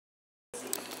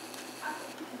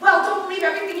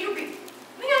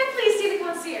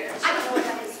I don't know what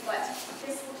that is, but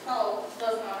this hotel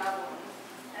does not have one.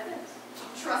 Evan,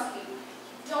 trust me,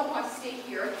 you don't want to stay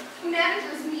here. The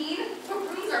manager's mean, the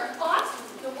rooms are hot,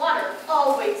 the water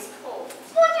always cold.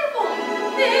 It's wonderful.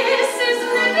 This is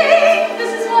living,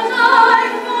 this is what I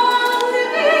call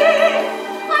living.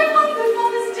 I've hungered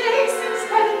for this day since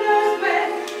heaven knows when,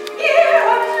 year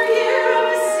after year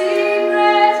of the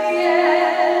secret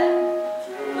end.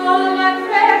 All my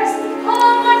prayers,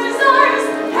 all my desires,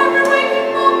 every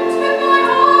waking moment with my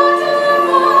heart alive.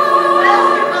 Well,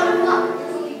 you're out of luck.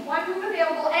 There's only one room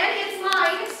available, and it's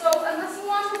mine, so unless you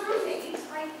want to roomate,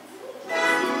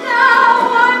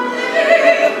 now I'm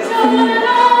living, done it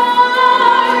all,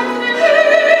 I'm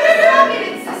living. Stop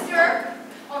it, sister.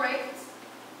 All right.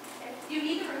 If you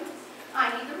need the room,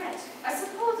 I need the rent. I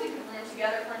suppose we can live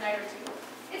together for a night or two.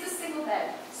 It's a single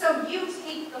bed, so you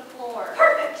take the floor.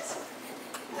 Perfect.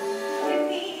 Give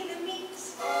me the meat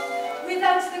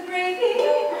without the gravy.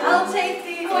 I'll take